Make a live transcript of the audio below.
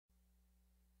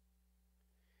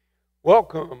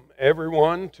Welcome,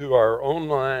 everyone, to our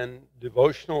online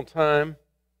devotional time.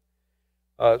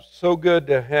 So good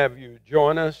to have you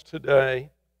join us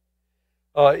today.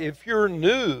 If you're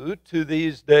new to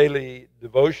these daily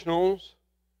devotionals,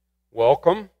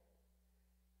 welcome.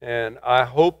 And I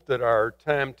hope that our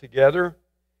time together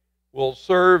will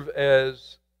serve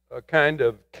as a kind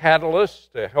of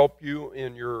catalyst to help you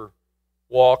in your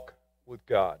walk with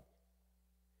God.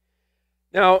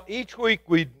 Now, each week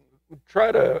we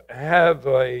try to have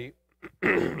a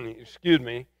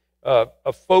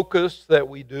a focus that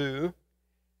we do.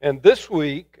 And this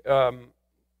week,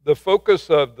 the focus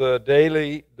of the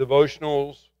daily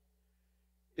devotionals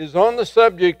is on the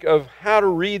subject of how to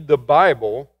read the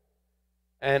Bible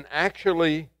and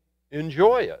actually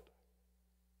enjoy it.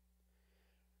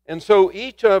 And so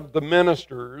each of the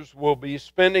ministers will be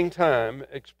spending time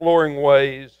exploring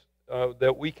ways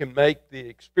that we can make the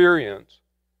experience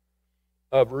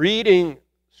of reading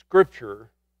Scripture,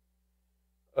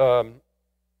 and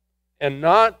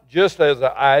not just as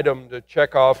an item to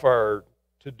check off our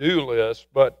to-do list,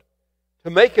 but to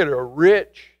make it a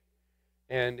rich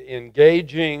and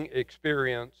engaging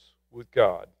experience with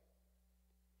God.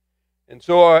 And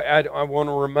so I want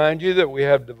to remind you that we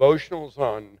have devotionals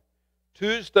on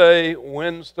Tuesday,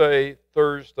 Wednesday,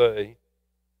 Thursday,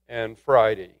 and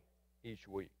Friday each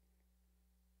week.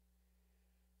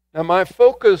 Now, my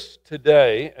focus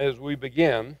today, as we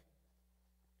begin,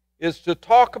 is to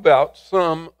talk about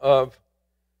some of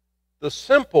the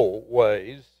simple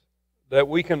ways that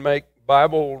we can make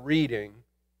Bible reading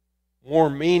more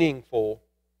meaningful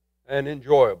and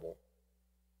enjoyable.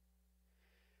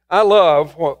 I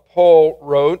love what Paul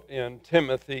wrote in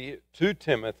to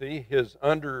Timothy, his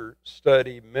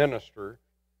understudy minister,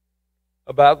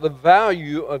 about the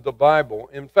value of the Bible.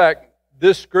 In fact,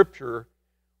 this scripture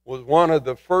was one of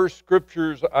the first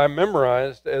scriptures I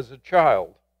memorized as a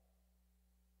child.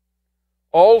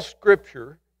 All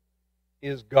Scripture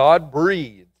is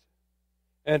God-breathed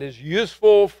and is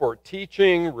useful for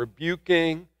teaching,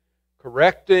 rebuking,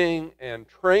 correcting, and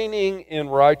training in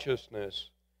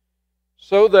righteousness,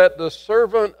 so that the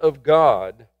servant of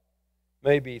God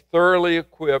may be thoroughly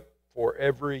equipped for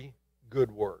every good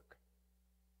work.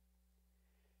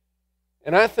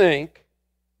 And I think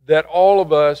that all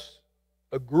of us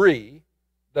agree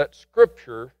that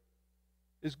Scripture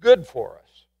is good for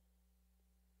us.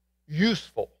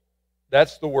 Useful.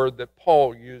 That's the word that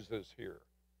Paul uses here.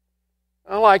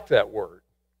 I like that word.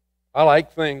 I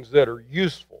like things that are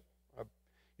useful.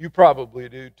 You probably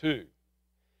do too.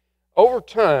 Over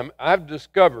time, I've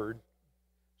discovered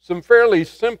some fairly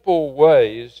simple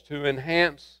ways to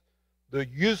enhance the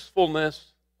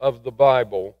usefulness of the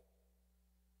Bible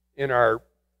in our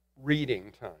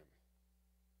reading time.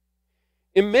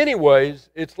 In many ways,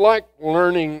 it's like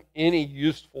learning any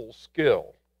useful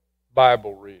skill,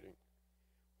 Bible reading.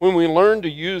 When we learn to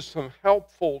use some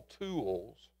helpful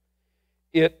tools,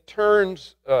 it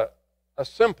turns a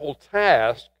simple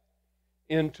task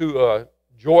into a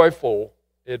joyful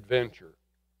adventure.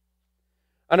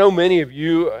 I know many of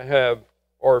you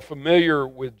are familiar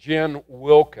with Jen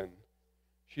Wilkin.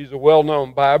 She's a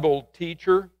well-known Bible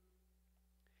teacher,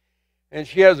 and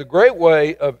she has a great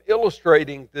way of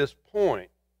illustrating this point.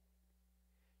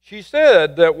 She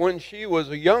said that when she was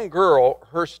a young girl,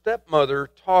 her stepmother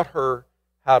taught her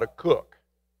how to cook.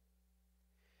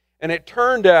 And it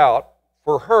turned out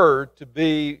for her to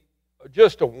be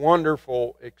just a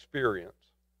wonderful experience.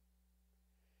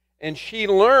 And she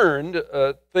learned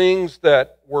things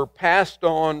that were passed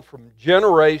on from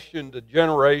generation to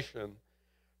generation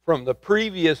from the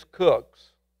previous cooks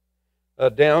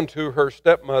down to her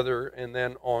stepmother and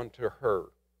then on to her.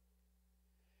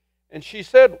 And she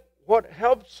said what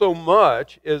helped so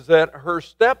much is that her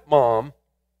stepmom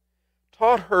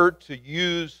taught her to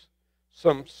use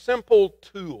some simple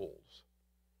tools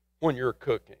when you're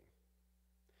cooking.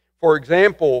 For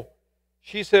example,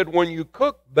 she said when you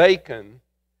cook bacon,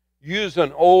 use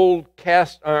an old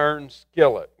cast iron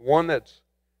skillet, one that's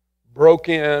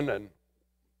broken and,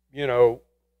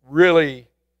 really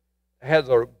has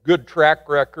a good track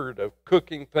record of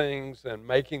cooking things and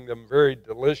making them very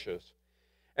delicious.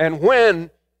 And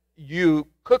when you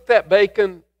cook that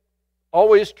bacon,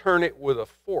 always turn it with a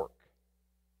fork.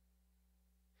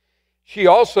 She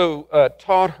also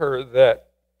taught her that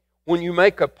when you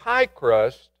make a pie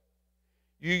crust,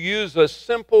 you use a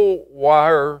simple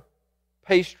wire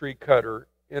pastry cutter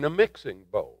in a mixing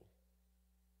bowl.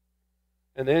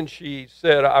 And then she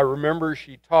said, I remember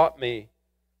she taught me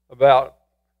about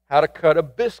how to cut a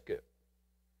biscuit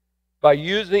by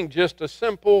using just a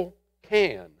simple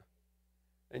can.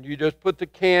 And you just put the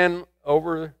can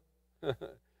over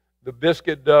the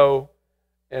biscuit dough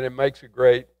and it makes a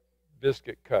great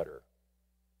biscuit cutter.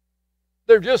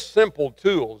 They're just simple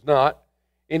tools, not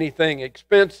anything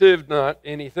expensive, not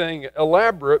anything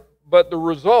elaborate, but the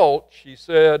results, she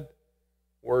said,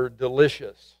 were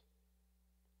delicious.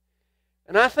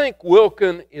 And I think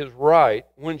Wilkin is right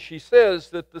when she says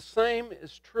that the same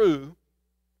is true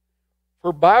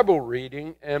for Bible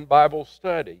reading and Bible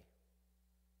study.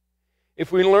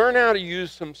 If we learn how to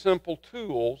use some simple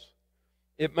tools,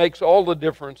 it makes all the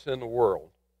difference in the world.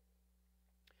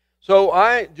 So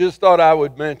I just thought I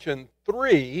would mention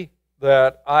 3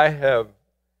 that I have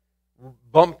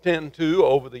bumped into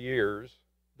over the years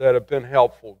that have been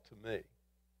helpful to me.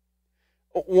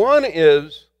 One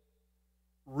is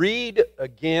read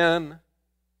again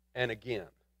and again.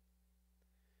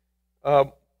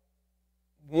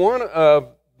 One of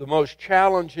the most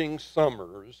challenging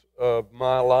summers of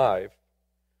my life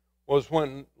was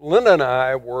when Linda and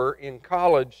I were in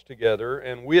college together,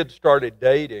 and we had started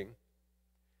dating,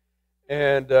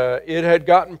 and it had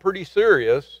gotten pretty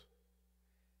serious,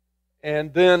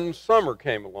 and then summer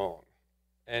came along,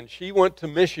 and she went to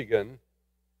Michigan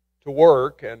to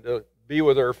work and to be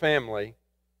with her family,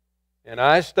 and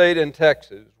I stayed in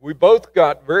Texas. We both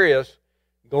got various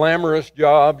glamorous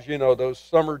jobs, you know, those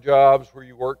summer jobs where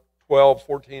you work 12,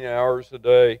 14 hours a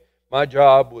day. My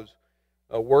job was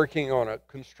working on a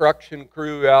construction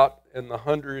crew out in the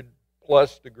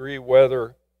 100-plus degree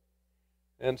weather.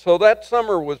 And so that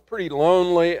summer was pretty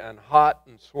lonely and hot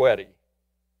and sweaty.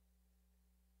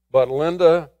 But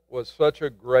Linda was such a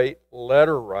great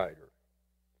letter writer.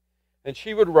 And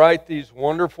she would write these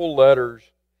wonderful letters.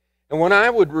 And when I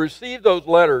would receive those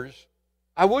letters,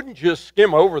 I wouldn't just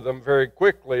skim over them very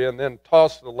quickly and then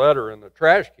toss the letter in the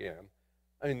trash can.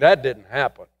 I mean, that didn't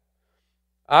happen.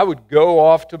 I would go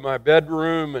off to my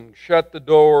bedroom and shut the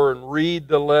door and read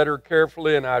the letter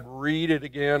carefully, and I'd read it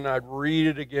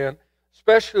again,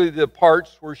 especially the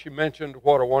parts where she mentioned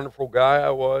what a wonderful guy I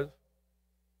was.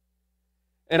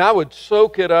 And I would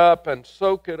soak it up and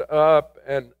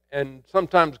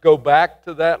sometimes go back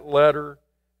to that letter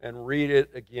and read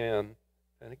it again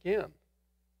and again.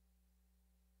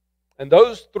 And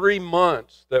those 3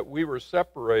 months that we were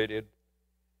separated,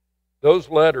 those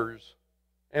letters,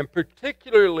 and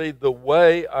particularly the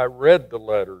way I read the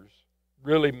letters,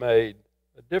 really made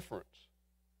a difference.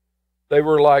 They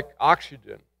were like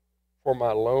oxygen for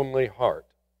my lonely heart.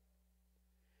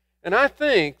 And I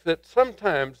think that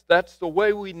sometimes that's the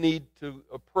way we need to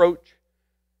approach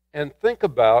and think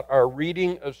about our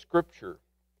reading of Scripture.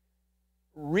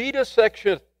 Read a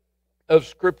section of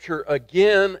Scripture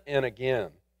again and again.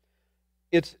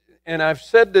 And I've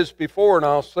said this before, and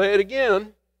I'll say it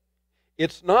again,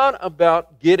 it's not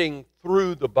about getting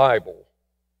through the Bible.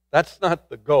 That's not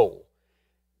the goal.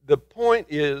 The point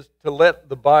is to let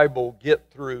the Bible get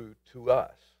through to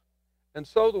us. And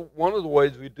so one of the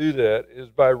ways we do that is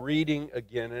by reading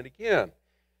again and again.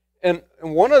 And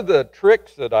one of the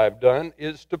tricks that I've done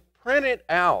is to print it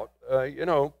out, print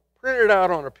it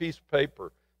out on a piece of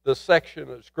paper, the section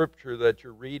of Scripture that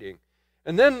you're reading.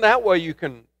 And then that way you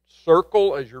can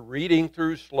circle as you're reading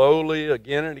through slowly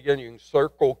again and again. You can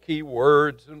circle key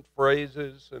words and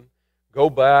phrases and go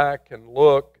back and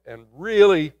look and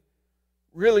really,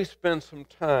 really spend some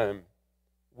time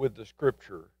with the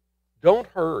Scripture. Don't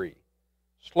hurry.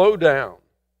 Slow down.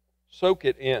 Soak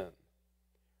it in.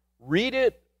 Read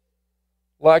it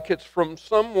like it's from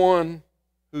someone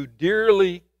who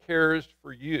dearly cares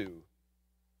for you,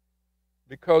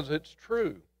 because it's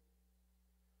true.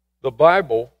 The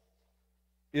Bible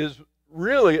is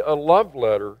really a love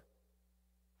letter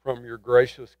from your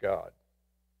gracious God.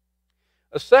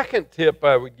 A second tip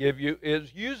I would give you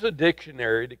is use a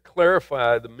dictionary to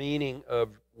clarify the meaning of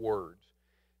words.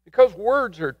 Because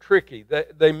words are tricky.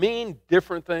 They mean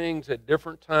different things at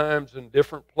different times and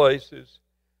different places.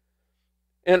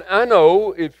 And I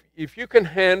know if you can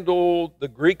handle the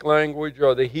Greek language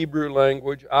or the Hebrew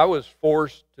language, I was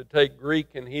forced to take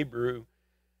Greek and Hebrew,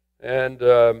 and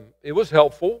it was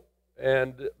helpful.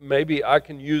 And maybe I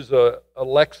can use a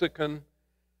lexicon,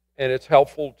 and it's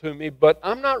helpful to me. But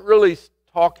I'm not really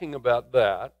talking about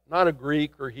that, not a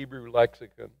Greek or Hebrew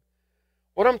lexicon.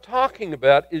 What I'm talking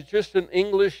about is just an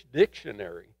English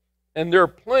dictionary. And there are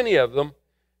plenty of them.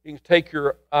 You can take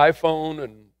your iPhone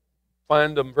and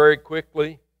find them very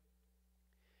quickly.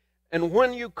 And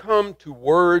when you come to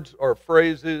words or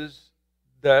phrases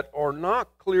that are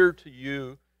not clear to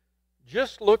you,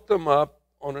 just look them up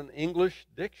on an English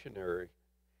dictionary.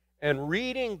 And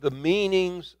reading the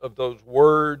meanings of those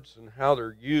words and how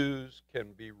they're used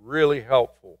can be really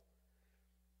helpful.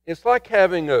 It's like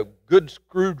having a good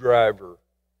screwdriver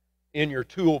in your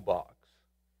toolbox.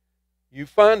 You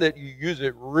find that you use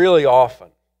it really often.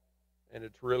 and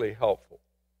it's really helpful.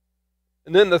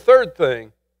 And then the third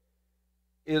thing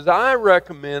is I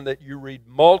recommend that you read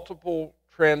multiple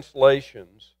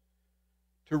translations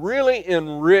to really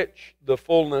enrich the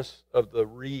fullness of the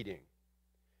reading.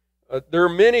 There are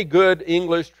many good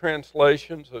English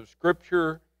translations of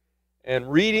Scripture,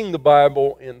 and reading the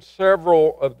Bible in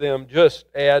several of them just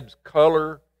adds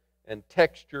color and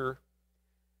texture.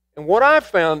 And what I've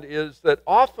found is that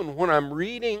often when I'm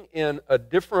reading in a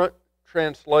different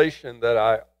translation than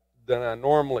I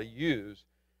normally use,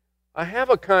 I have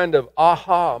a kind of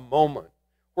aha moment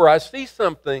where I see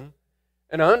something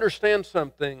and I understand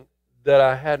something that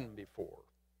I hadn't before.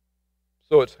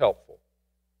 So it's helpful.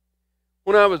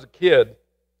 When I was a kid,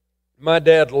 my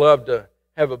dad loved to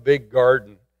have a big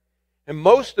garden. And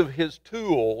most of his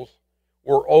tools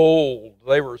were old.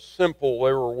 They were simple.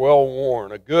 They were well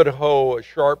worn. A good hoe, a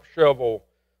sharp shovel,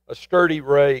 a sturdy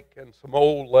rake, and some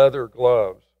old leather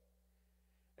gloves.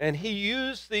 And he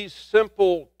used these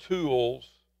simple tools,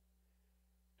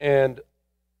 and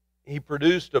he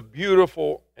produced a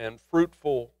beautiful and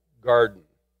fruitful garden.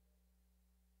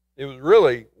 It was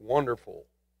really wonderful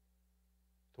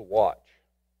to watch.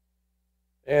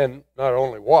 And not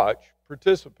only watch,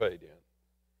 participate in.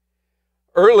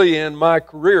 Early in my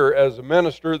career as a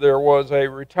minister, there was a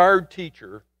retired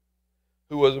teacher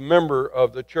who was a member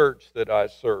of the church that I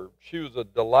served. She was a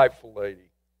delightful lady.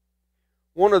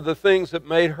 One of the things that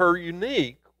made her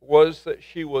unique was that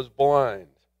she was blind.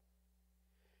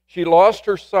 She lost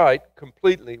her sight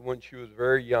completely when she was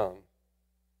very young.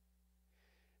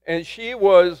 And she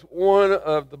was one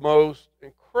of the most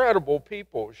incredible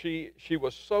people. She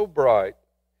was so bright.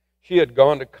 She had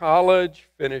gone to college,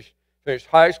 finished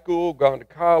high school, gone to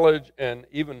college, and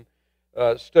even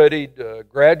studied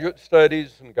graduate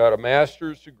studies and got a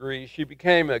master's degree. She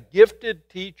became a gifted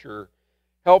teacher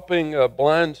helping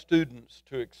blind students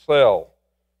to excel.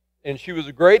 And she was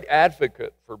a great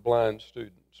advocate for blind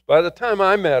students. By the time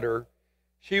I met her,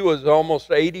 she was almost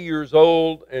 80 years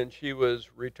old, and she was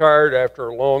retired after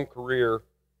a long career.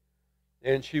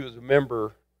 And she was a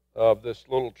member of this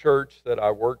little church that I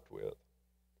worked with.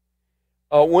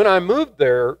 When I moved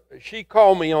there, she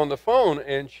called me on the phone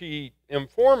and she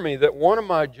informed me that one of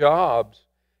my jobs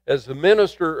as the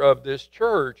minister of this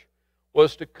church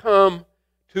was to come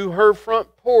to her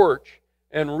front porch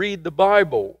and read the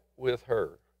Bible with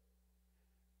her.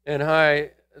 And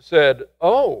I said,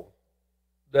 "Oh,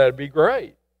 that'd be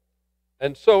great."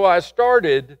 And so I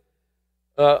started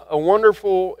a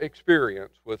wonderful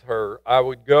experience with her. I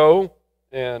would go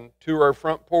and to her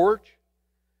front porch,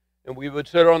 and we would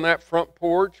sit on that front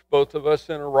porch, both of us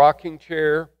in a rocking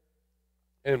chair,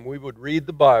 and we would read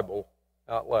the Bible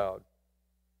out loud.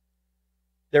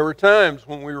 There were times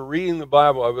when we were reading the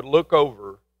Bible, I would look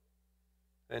over,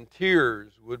 and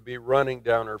tears would be running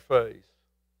down her face.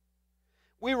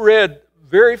 We read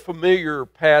very familiar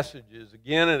passages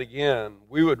again and again.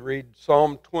 We would read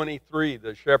Psalm 23,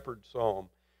 the Shepherd's Psalm.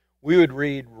 We would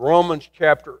read Romans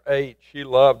chapter 8. She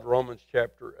loved Romans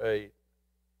chapter 8.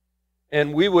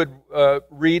 And we would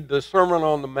read the Sermon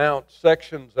on the Mount,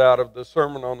 sections out of the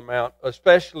Sermon on the Mount,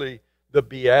 especially the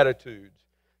Beatitudes.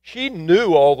 She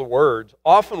knew all the words.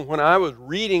 Often when I was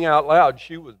reading out loud,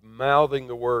 she was mouthing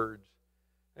the words,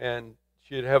 and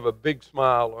she'd have a big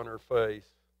smile on her face.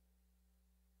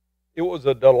 It was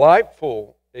a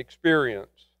delightful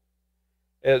experience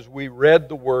as we read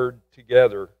the Word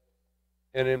together.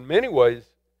 And in many ways,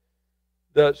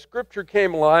 the Scripture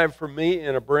came alive for me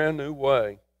in a brand new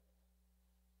way.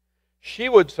 She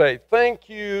would say, "Thank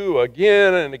you,"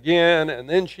 again and again, and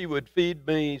then she would feed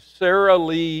me Sara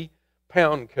Lee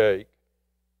pound cake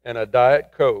and a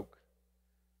Diet Coke,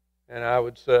 and I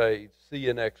would say, "See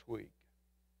you next week."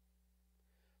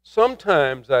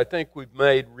 Sometimes I think we've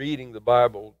made reading the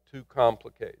Bible too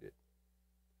complicated.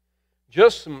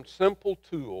 Just some simple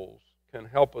tools can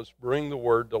help us bring the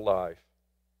Word to life,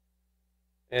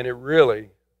 and it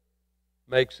really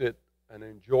makes it an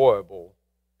enjoyable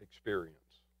experience.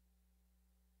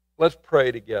 Let's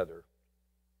pray together.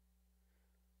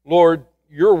 Lord,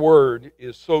 your Word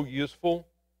is so useful.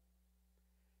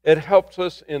 It helps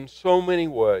us in so many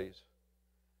ways.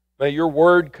 May your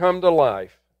Word come to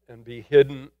life and be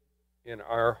hidden in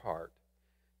our heart.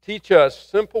 Teach us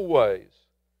simple ways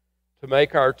to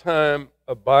make our time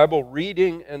of Bible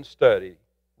reading and study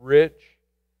rich,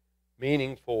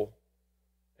 meaningful,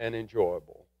 and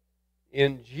enjoyable.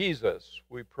 In Jesus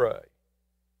we pray.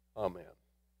 Amen.